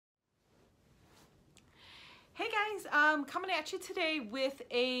guys, coming at you today with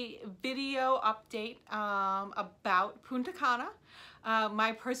a video update about Punta Cana,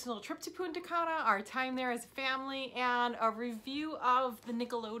 my personal trip to Punta Cana, our time there as a family, and a review of the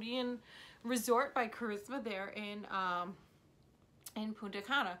Nickelodeon Resort by Charisma there in Punta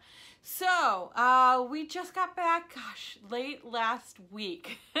Cana. So we just got back, gosh, late last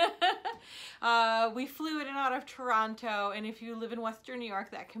week. We flew in and out of Toronto, and if you live in Western New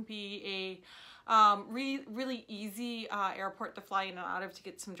York, that can be a really easy airport to fly in and out of to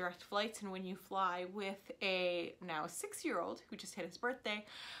get some direct flights. And when you fly with a now 6-year-old who just hit his birthday,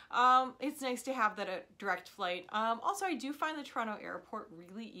 it's nice to have that direct flight. Also, I do find the Toronto airport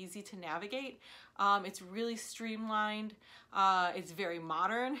really easy to navigate. It's really streamlined. It's very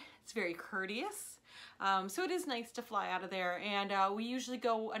modern. It's very courteous. So it is nice to fly out of there, and we usually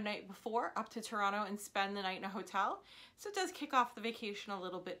go a night before up to Toronto and spend the night in a hotel. So it does kick off the vacation a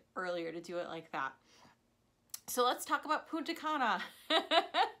little bit earlier to do it like that. So let's talk about Punta Cana.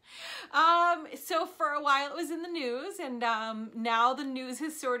 So for a while it was in the news, and now the news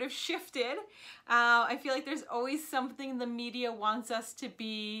has sort of shifted. I feel like there's always something the media wants us to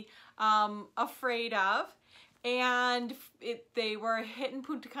be afraid of. And they were hitting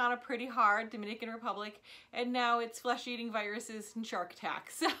Punta Cana pretty hard, Dominican Republic, and now it's flesh-eating viruses and shark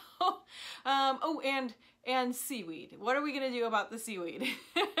attacks. So, oh, and seaweed. What are we gonna do about the seaweed?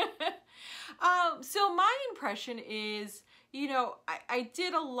 So my impression is, you know, I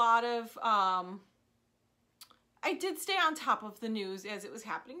did a lot of, I did stay on top of the news as it was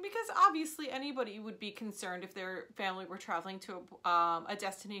happening, because obviously anybody would be concerned if their family were traveling to a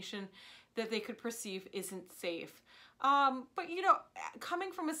destination that they could perceive isn't safe. But you know,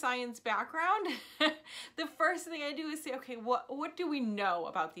 coming from a science background, the first thing I do is say, okay, what do we know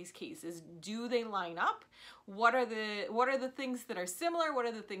about these cases? Do they line up? What are the things that are similar? What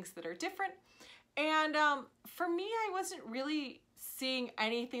are the things that are different? And for me, I wasn't really seeing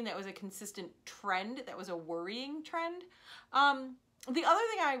anything that was a consistent trend, that was a worrying trend. The other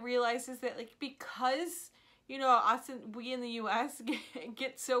thing I realized is that, like, because, you know, we in the US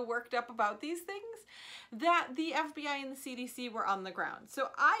get so worked up about these things, that the FBI and the CDC were on the ground. So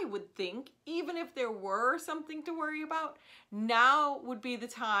I would think, even if there were something to worry about, now would be the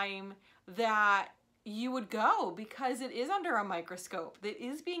time that you would go, because it is under a microscope, that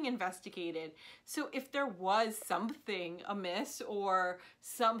is being investigated. So if there was something amiss, or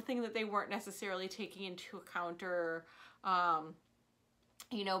something that they weren't necessarily taking into account, or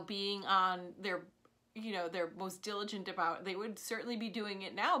you know, being on their, you know, they're most diligent about, they would certainly be doing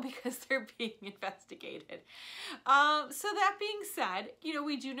it now, because they're being investigated. So that being said, you know,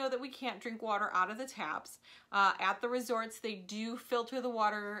 we do know that we can't drink water out of the taps. At the resorts, they do filter the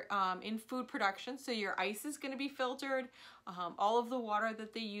water in food production, so your ice is going to be filtered. All of the water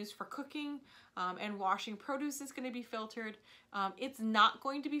that they use for cooking and washing produce is going to be filtered. It's not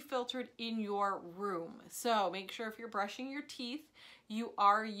going to be filtered in your room. So make sure if you're brushing your teeth, you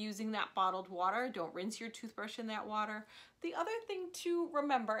are using that bottled water. Don't rinse your toothbrush in that water. The other thing to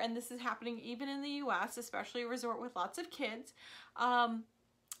remember, and this is happening even in the US, especially a resort with lots of kids,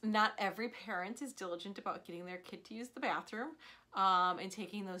 not every parent is diligent about getting their kid to use the bathroom and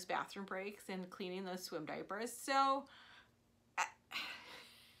taking those bathroom breaks and cleaning those swim diapers. So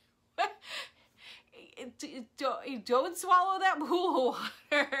don't swallow that pool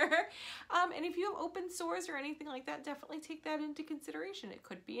water. And if you have open sores or anything like that, definitely take that into consideration. It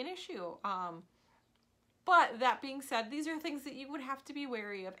could be an issue. But that being said, these are things that you would have to be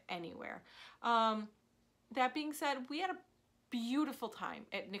wary of anywhere. That being said, we had a beautiful time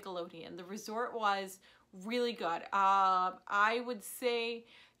at Nickelodeon. The resort was really good. I would say,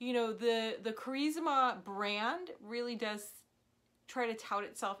 you know, the Charisma brand really does try to tout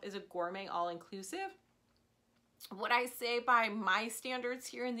itself as a gourmet all-inclusive. Would I say by my standards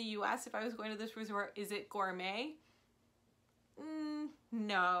here in the US, if I was going to this resort, is it gourmet?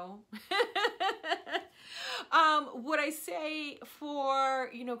 No. Would I say for,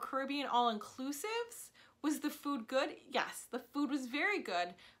 you know, Caribbean all-inclusives, was the food good? Yes, the food was very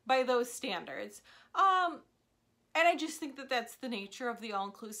good by those standards. And I just think that that's the nature of the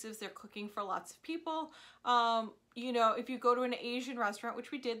all-inclusives. They're cooking for lots of people. You know, if you go to an Asian restaurant,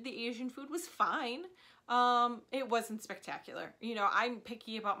 which we did, the Asian food was fine. It wasn't spectacular. You know, I'm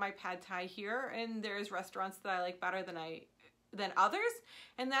picky about my pad thai here, and there's restaurants that I like better than others,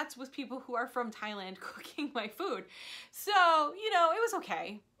 and that's with people who are from Thailand cooking my food. So, you know, it was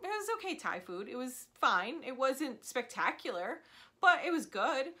okay. It was okay Thai food. It was fine. It wasn't spectacular, but it was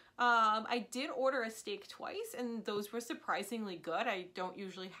good. I did order a steak twice, and those were surprisingly good. I don't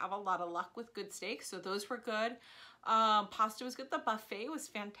usually have a lot of luck with good steaks, so those were good. Pasta was good. The buffet was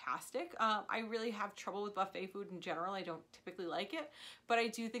fantastic. I really have trouble with buffet food in general. I don't typically like it, but I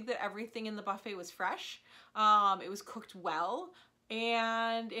do think that everything in the buffet was fresh. It was cooked well,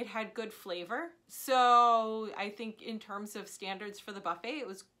 and it had good flavor. So I think in terms of standards for the buffet, it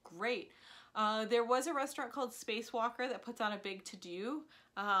was great. There was a restaurant called Spacewalker that puts on a big to-do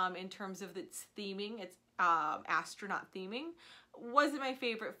in terms of its theming. It's astronaut theming. Wasn't my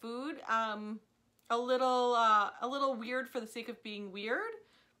favorite food. A little weird for the sake of being weird.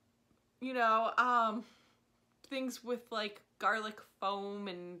 You know, things with like garlic foam,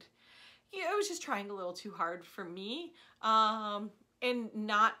 and it was just trying a little too hard for me. And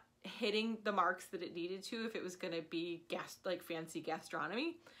not hitting the marks that it needed to if it was going to be fancy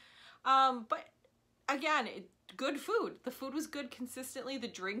gastronomy. But again, good food. The food was good consistently. The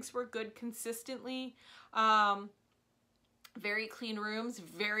drinks were good consistently. Very clean rooms,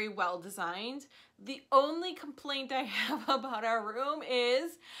 very well designed. The only complaint I have about our room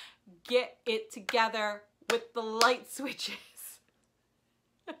is get it together with the light switches.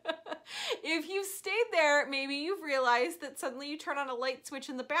 If you stayed there, maybe you've realized that suddenly you turn on a light switch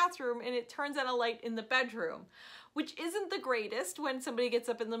in the bathroom and it turns on a light in the bedroom, which isn't the greatest when somebody gets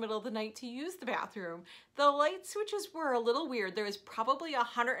up in the middle of the night to use the bathroom. The light switches were a little weird. There was probably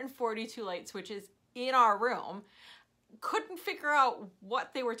 142 light switches in our room. Couldn't figure out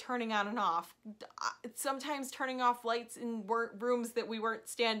what they were turning on and off. Sometimes turning off lights in rooms that we weren't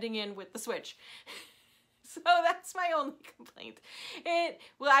standing in with the switch. So that's my only complaint.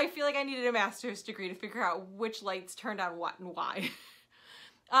 Well, I feel like I needed a master's degree to figure out which lights turned on what and why.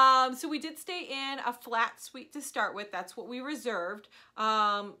 So we did stay in a flat suite to start with. That's what we reserved.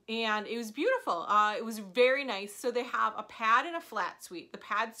 And it was beautiful. It was very nice. So they have a pad and a flat suite. The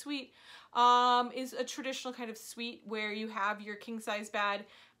pad suite is a traditional kind of suite where you have your king size bed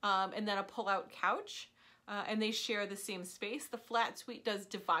and then a pull-out couch. And they share the same space. The flat suite does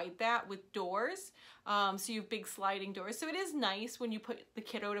divide that with doors. So you have big sliding doors. So it is nice when you put the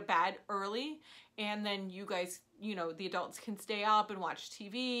kiddo to bed early and then you guys, you know, the adults can stay up and watch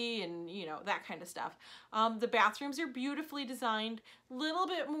TV and, you know, that kind of stuff. The bathrooms are beautifully designed. Little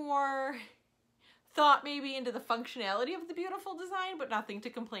bit more thought maybe into the functionality of the beautiful design, but nothing to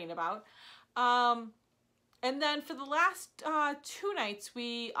complain about. And then for the last 2 nights,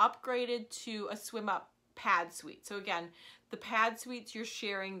 we upgraded to a swim up pad suite. So again, the pad suites, you're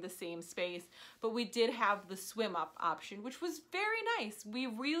sharing the same space, but we did have the swim up option, which was very nice. We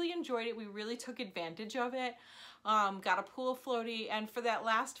really enjoyed it. We really took advantage of it. Got a pool floaty, and for that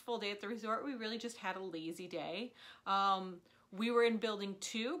last full day at the resort, we really just had a lazy day. We were in building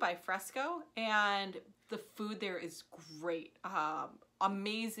 2 by Fresco, and the food there is great.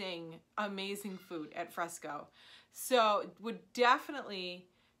 Amazing food at Fresco. So would definitely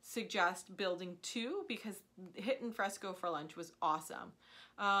suggest building 2 because hitting Fresco for lunch was awesome.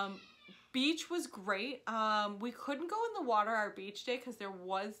 Beach was great. We couldn't go in the water our beach day because there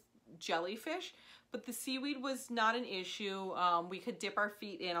was jellyfish, but the seaweed was not an issue. We could dip our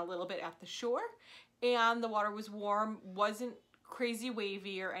feet in a little bit at the shore, and the water was warm, wasn't crazy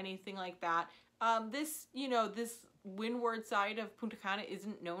wavy or anything like that. This windward side of Punta Cana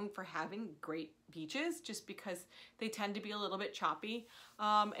isn't known for having great beaches just because they tend to be a little bit choppy,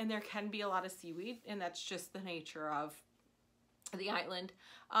 and there can be a lot of seaweed, and that's just the nature of the island.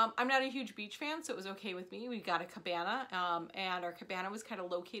 I'm not a huge beach fan, so it was okay with me. We got a cabana, and our cabana was kind of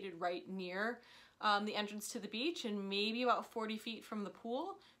located right near the entrance to the beach and maybe about 40 feet from the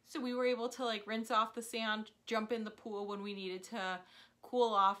pool. So we were able to like rinse off the sand, jump in the pool when we needed to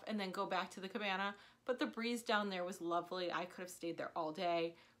cool off, and then go back to the cabana. But the breeze down there was lovely. I could have stayed there all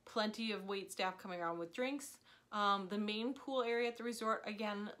day. Plenty of wait staff coming around with drinks. The main pool area at the resort,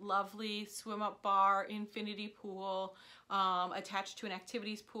 again, lovely. Swim up bar, infinity pool, attached to an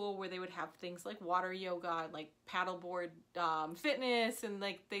activities pool where they would have things like water yoga, like paddleboard fitness, and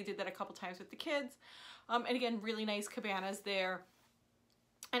like they did that a couple times with the kids. And again, really nice cabanas there.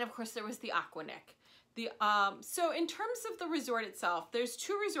 And of course there was the Aquanic. So in terms of the resort itself, there's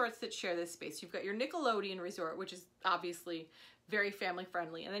 2 resorts that share this space. You've got your Nickelodeon Resort, which is obviously very family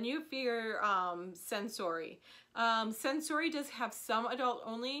friendly, and then you have your Sensory. Sensory does have some adult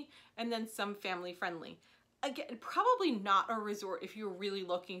only and then some family friendly. Again, probably not a resort if you're really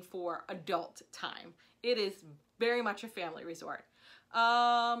looking for adult time. It is very much a family resort.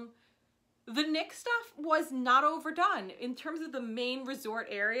 The Nick stuff was not overdone. In terms of the main resort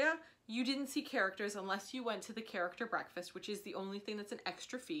area, you didn't see characters unless you went to the character breakfast, which is the only thing that's an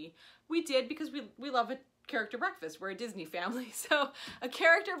extra fee. We did because we love a character breakfast. We're a Disney family, so a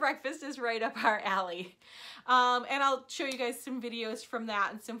character breakfast is right up our alley. And I'll show you guys some videos from that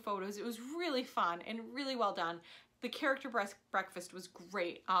and some photos. It was really fun and really well done. the character breakfast was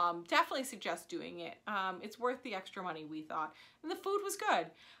great. Definitely suggest doing it. It's worth the extra money, we thought. And the food was good.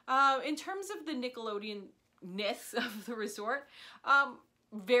 In terms of the Nickelodeon-ness of the resort,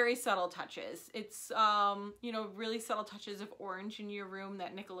 very subtle touches. It's, you know, really subtle touches of orange in your room,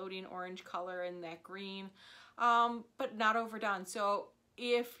 that Nickelodeon orange color and that green, but not overdone. So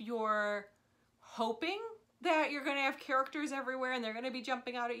if you're hoping that you're going to have characters everywhere and they're going to be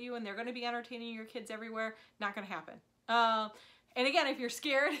jumping out at you and they're going to be entertaining your kids everywhere, not going to happen. And again, if you're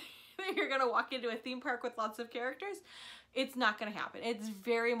scared that you're going to walk into a theme park with lots of characters, it's not going to happen. It's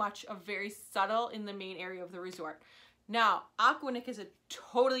very much a very subtle in the main area of the resort. Now, Aquanic is a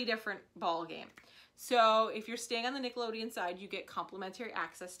totally different ball game. So if you're staying on the Nickelodeon side, you get complimentary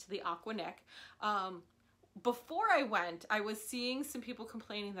access to the Aquanic. Before I went, I was seeing some people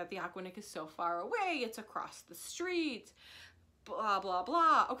complaining that the Aquanic is so far away, it's across the street, blah, blah,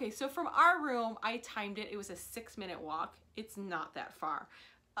 blah. Okay, so from our room, I timed it. It was a 6-minute walk. It's not that far.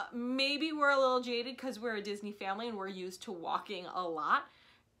 Maybe we're a little jaded because we're a Disney family and we're used to walking a lot.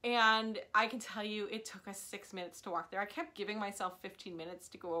 And I can tell you, it took us 6 minutes to walk there. I kept giving myself 15 minutes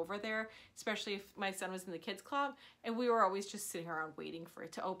to go over there, especially if my son was in the kids club, and we were always just sitting around waiting for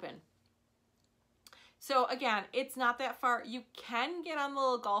it to open. So again, it's not that far. You can get on the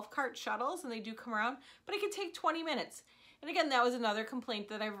little golf cart shuttles and they do come around, but it can take 20 minutes. And again, that was another complaint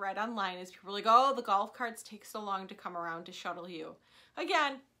that I've read online is people are like, oh, the golf carts take so long to come around to shuttle you.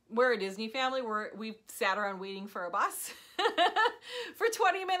 Again, we're a Disney family. We've sat around waiting for a bus for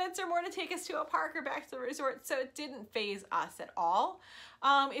 20 minutes or more to take us to a park or back to the resort. So it didn't faze us at all.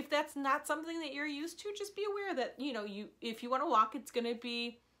 If that's not something that you're used to, just be aware that, you know, if you want to walk, it's going to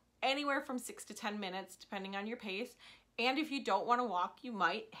be anywhere from 6 to 10 minutes, depending on your pace. And if you don't want to walk, you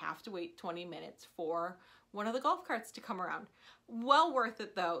might have to wait 20 minutes for one of the golf carts to come around. Well worth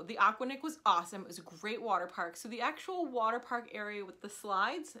it though. The Aquanic was awesome. It was a great water park. So the actual water park area with the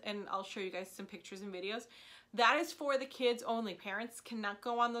slides, and I'll show you guys some pictures and videos, that is for the kids only. Parents cannot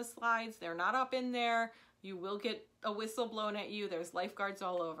go on those slides. They're not up in there. You will get a whistle blown at you. There's lifeguards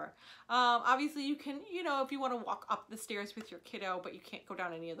all over. Obviously you can, you know, if you want to walk up the stairs with your kiddo, but you can't go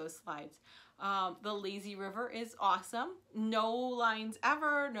down any of those slides. The lazy river is awesome. No lines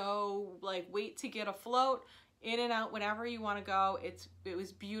ever. No like wait to get a float. In and out whenever you want to go. It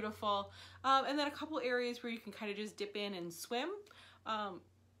was beautiful. And then a couple areas where you can kind of just dip in and swim.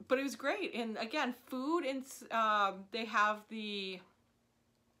 But it was great. And again, food, and they have the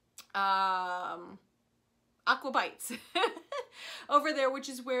Aqua Bites over there, which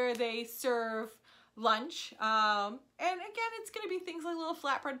is where they serve lunch. And again, it's going to be things like little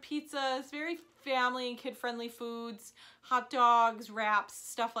flatbread pizzas, very family and kid-friendly foods, hot dogs, wraps,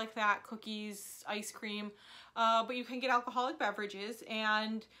 stuff like that, cookies, ice cream. But you can get alcoholic beverages,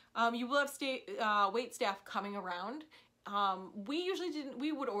 and you will have wait staff coming around.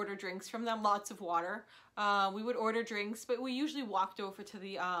 We would order drinks from them, lots of water. We would order drinks, but we usually walked over to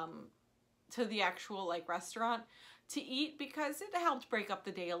the actual like restaurant to eat because it helped break up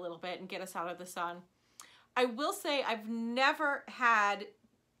the day a little bit and get us out of the sun. I will say I've never had,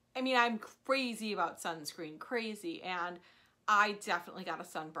 I mean, I'm crazy about sunscreen, crazy, and I definitely got a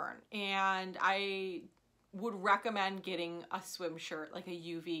sunburn, and I would recommend getting a swim shirt, like a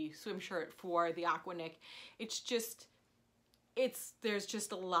UV swim shirt for the Aquanic. It's just, there's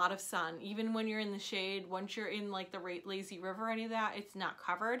just a lot of sun. Even when you're in the shade, once you're in like the lazy river or any of that, it's not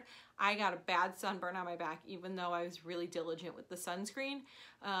covered. I got a bad sunburn on my back, even though I was really diligent with the sunscreen.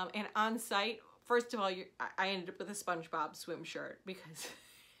 And on site, first of all, I ended up with a SpongeBob swim shirt because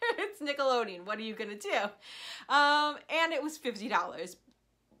it's Nickelodeon. What are you gonna do? And it was $50.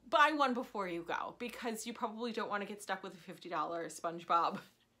 Buy one before you go because you probably don't want to get stuck with a $50 SpongeBob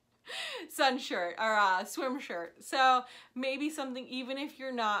sun shirt or swim shirt. So maybe something, even if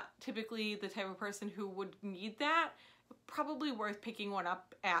you're not typically the type of person who would need that, probably worth picking one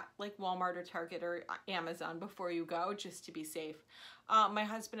up at like Walmart or Target or Amazon before you go, just to be safe. My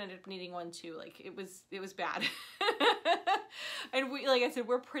husband ended up needing one too. Like it was bad. And we, like I said,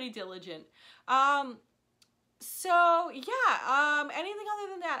 we're pretty diligent. So yeah, anything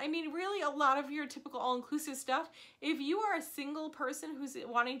other than that? I mean, really a lot of your typical all-inclusive stuff. If you are a single person who's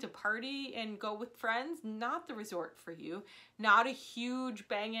wanting to party and go with friends, not the resort for you. Not a huge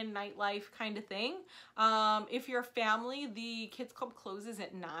bangin' nightlife kind of thing. If you're a family, the kids club closes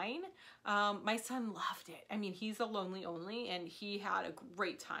at 9. My son loved it. I mean, he's a lonely only and he had a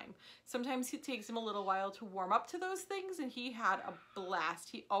great time. Sometimes it takes him a little while to warm up to those things, and he had a blast.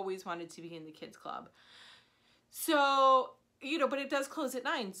 He always wanted to be in the kids club. So, you know, but it does close at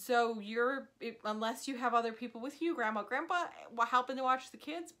 9. So unless you have other people with you, grandma, grandpa, helping to watch the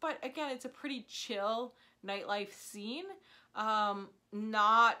kids. But again, it's a pretty chill nightlife scene.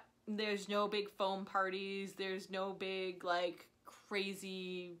 There's no big foam parties. There's no big like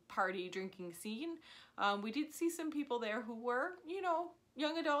crazy party drinking scene. We did see some people there who were, you know,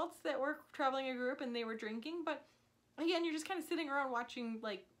 young adults that were traveling a group and they were drinking, but again, you're just kind of sitting around watching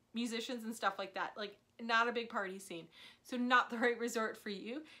like musicians and stuff like that. Like, not a big party scene. So not the right resort for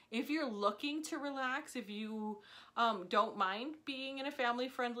you. If you're looking to relax, if you don't mind being in a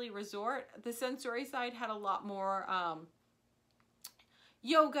family-friendly resort, the Sensory side had a lot more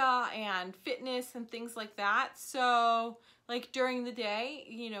yoga and fitness and things like that. So like during the day,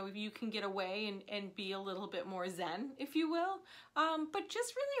 you know, you can get away and be a little bit more zen, if you will. But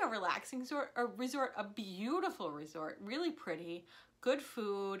just really a relaxing resort, a beautiful resort, really pretty, good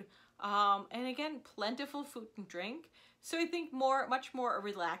food, and again, plentiful food and drink. So I think much more a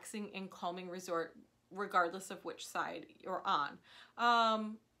relaxing and calming resort, regardless of which side you're on.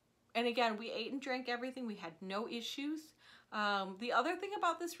 And again, we ate and drank everything. We had no issues. The other thing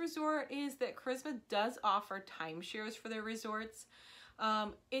about this resort is that Charisma does offer timeshares for their resorts.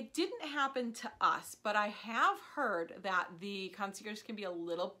 It didn't happen to us, but I have heard that the concierge can be a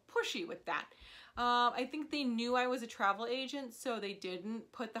little pushy with that. I think they knew I was a travel agent, so they didn't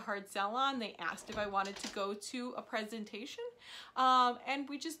put the hard sell on. They asked if I wanted to go to a presentation, and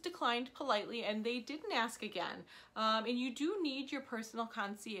we just declined politely, and they didn't ask again. And you do need your personal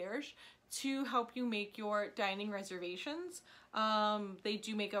concierge to help you make your dining reservations. They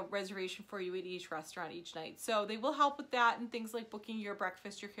do make a reservation for you at each restaurant each night. So they will help with that and things like booking your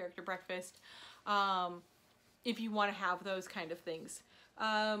breakfast, your character breakfast, if you want to have those kind of things.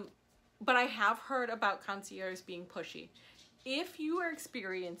 But I have heard about concierges being pushy. If you are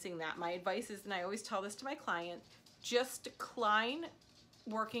experiencing that, my advice is, and I always tell this to my client, just decline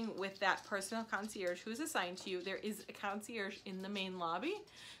working with that personal concierge who is assigned to you. There is a concierge in the main lobby.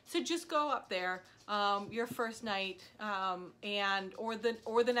 So just go up there your first night or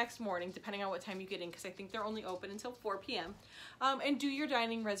the next morning, depending on what time you get in, because I think they're only open until 4 p.m. And do your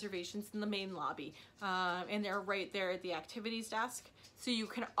dining reservations in the main lobby. And they're right there at the activities desk. So you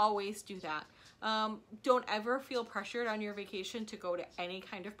can always do that. Don't ever feel pressured on your vacation to go to any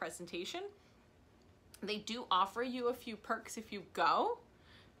kind of presentation. They do offer you a few perks if you go.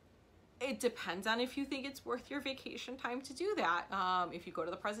 It depends on if you think it's worth your vacation time to do that. If you go to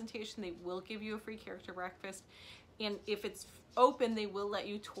the presentation, they will give you a free character breakfast. And if it's open, they will let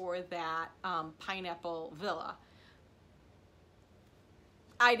you tour that pineapple villa.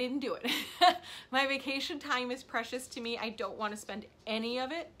 I didn't do it. My vacation time is precious to me. I don't want to spend any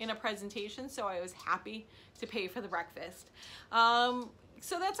of it in a presentation, so I was happy to pay for the breakfast.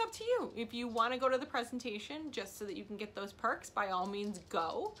 So that's up to you. If you want to go to the presentation just so that you can get those perks, by all means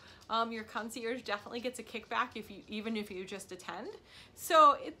go. Your concierge definitely gets a kickback even if you just attend.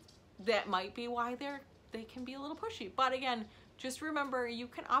 So that might be why they can be a little pushy. But again, just remember you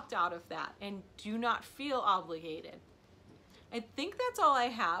can opt out of that and do not feel obligated. I think that's all I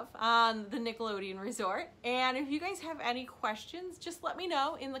have on the Nickelodeon Resort. And if you guys have any questions, just let me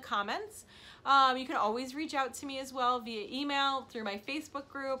know in the comments. You can always reach out to me as well via email, through my Facebook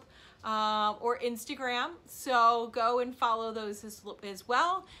group, or Instagram. So go and follow those as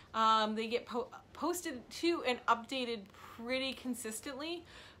well. They get posted to and updated pretty consistently,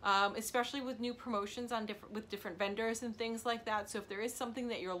 especially with new promotions on different vendors and things like that. So if there is something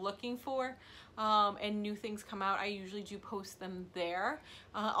that you're looking for and new things come out, I usually do post them there.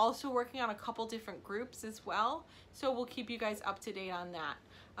 Also working on a couple different groups as well. So we'll keep you guys up to date on that.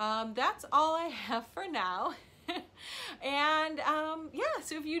 That's all I have for now. And yeah,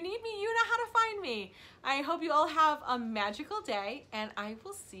 so if you need me, you know how to find me. I hope you all have a magical day, and I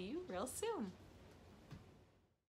will see you real soon.